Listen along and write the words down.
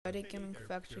Gaming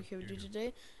Factory here with you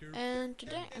today, and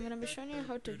today I'm gonna be showing you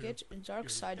how to get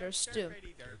Darksiders 2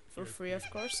 for free, of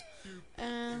course.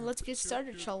 And let's get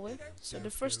started, shall we? So the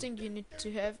first thing you need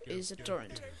to have is a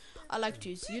torrent. I like to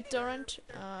use uTorrent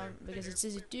because it's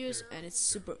easy to use and it's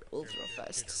super ultra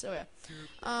fast. So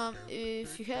yeah,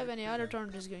 if you have any other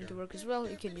torrent that's going to work as well,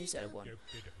 you can use that one.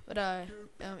 But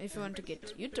if you want to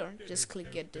get uTorrent, just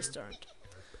click get this torrent.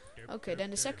 Okay,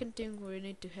 then the second thing we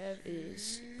need to have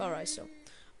is Power ISO.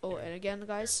 Oh, and again,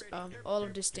 guys, all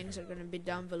of these things are gonna be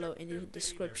down below in the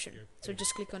description. So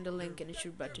just click on the link and it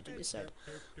should bring you to the site.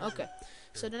 Okay,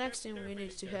 so the next thing we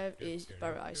need to have is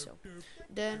Power ISO.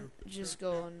 Then just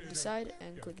go on the side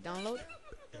and click download.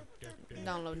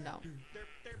 Download now.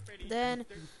 Then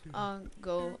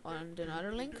go on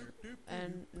another link,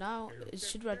 and now it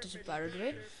should write to Pirate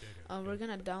Bay. We're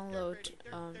gonna download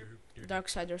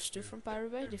Darksiders 2 from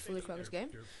Pirate Bay, the fully cracked game.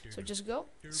 So just go,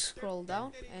 scroll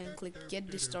down, and click get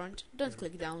this torrent. Don't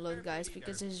click download, guys,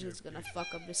 because this is just gonna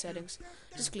fuck up the settings.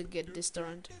 Just click get this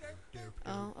torrent.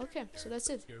 Okay, so that's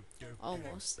it.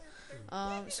 Almost.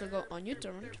 So go on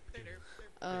uTorrent.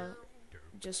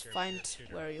 Just find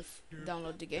where you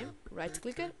download the game, right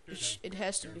click it, it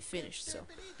has to be finished, so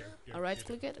right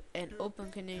click it and open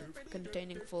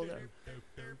containing folder.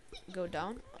 Go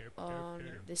down on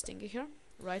this thingy here,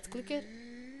 right click it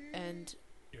and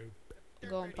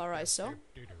go on Power ISO,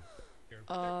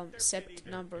 set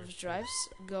number of drives,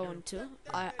 go on 2,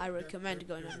 I recommend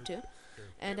going on 2,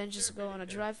 and then just go on a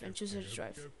drive and choose a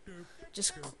drive,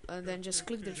 then just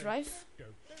click the drive.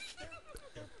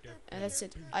 And that's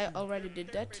it. I already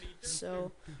did that,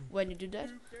 so when you do that,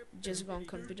 just go on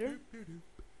computer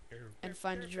and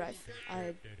find the drive.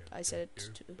 I set it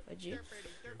to a G.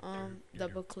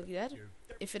 Double click that.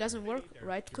 If it doesn't work,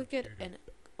 right click it and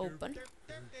open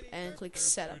and click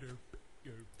setup.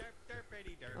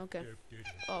 Okay.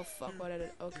 Oh fuck, what I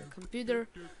did. Okay, computer,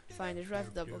 find the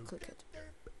drive, double click it.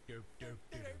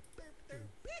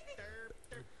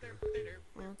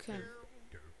 Okay.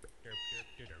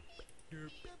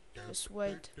 Just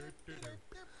wait.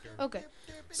 Okay,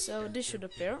 so this should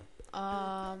appear.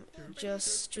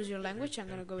 Just choose your language. I'm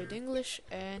gonna go with English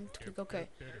and click OK.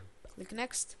 Click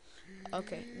next.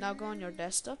 Okay, now go on your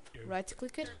desktop, right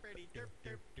click it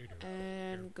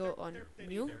and go on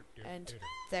new and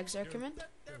text document.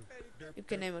 You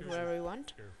can name it whatever you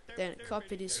want. Then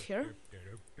copy this here,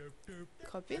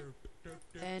 copy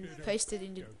and paste it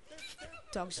in the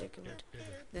text document.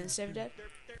 Then save that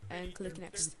and click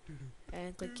next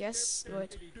and click yes.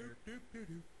 Wait.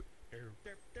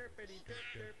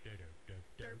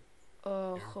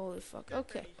 Oh holy fuck.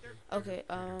 Okay.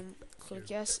 Click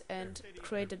yes and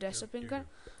create the desktop icon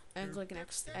and click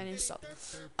next and install.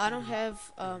 I don't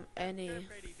have any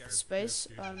space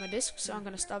on my disk, so I'm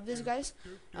gonna stop this, guys.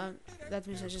 That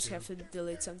means I just have to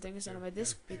delete some things on my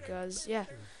disk because yeah.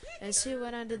 And see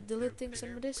when I delete things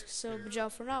on my disk. So good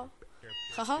job for now.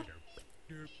 Haha.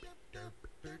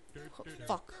 Oh,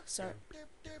 fuck, sorry.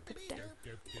 God damn.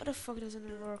 What the fuck doesn't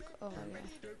it work? Oh my god.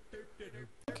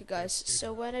 Okay, guys,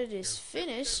 so when it is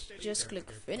finished, just click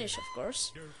finish, of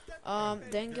course.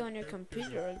 Then go on your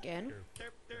computer again.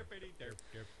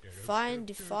 Find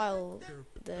the file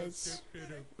that's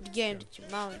the game that you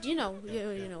mount. You know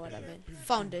what I mean.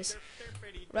 Found this.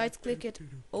 Right click it,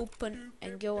 open,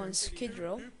 and go on Skid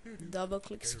Row. Double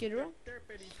click Skid Row.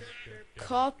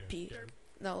 Copy.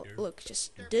 No, look,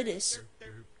 just do this.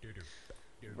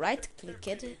 Right click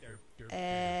it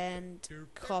and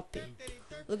copy.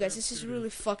 Look, guys, this is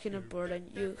really fucking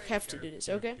important. You have to do this,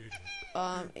 okay?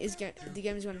 The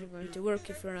game is not going to work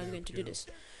if you're not going to do this.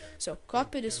 So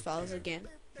copy these files again.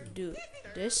 Do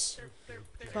this.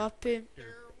 Copy.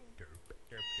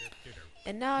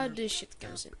 And now this shit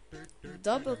comes in.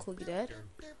 Double click that.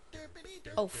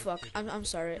 Oh fuck. I'm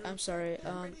sorry.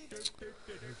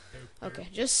 Okay,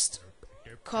 just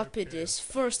copy this.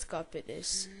 First copy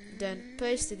this. Then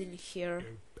paste it in here.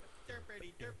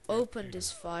 Open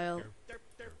this file.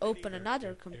 Open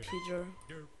another computer.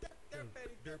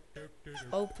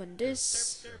 Open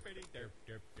this.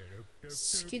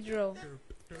 Skid Row.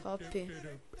 Copy.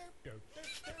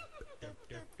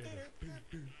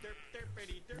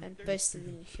 And paste it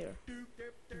in here.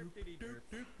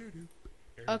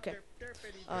 Okay.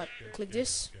 Click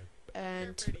this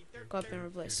and copy and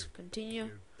replace. Continue.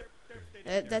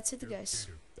 That's it, guys.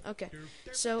 Okay,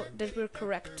 so that we're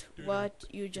correct what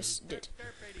you just did.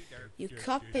 You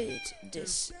copied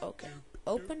this. Okay,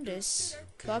 open this,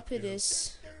 copy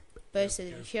this, paste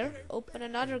it in here, open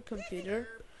another computer.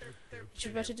 You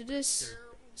should better do this.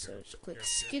 So click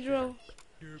Skid Row,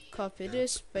 copy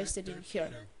this, paste it in here.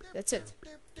 That's it.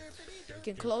 You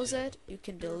can close it, you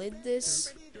can delete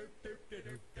this,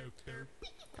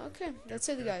 Okay, that's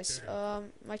it, guys.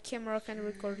 My camera can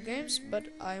record games, but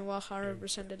I'm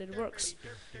 100% that it works.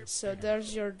 So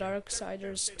there's your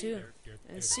Darksiders 2.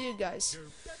 And see you guys.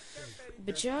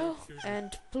 Bajao,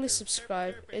 and please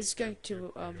subscribe. It's going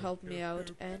to help me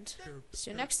out. And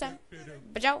see you next time.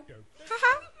 Bajao.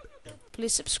 Haha.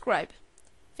 Please subscribe.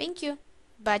 Thank you.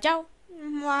 Bajao.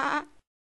 Mwah.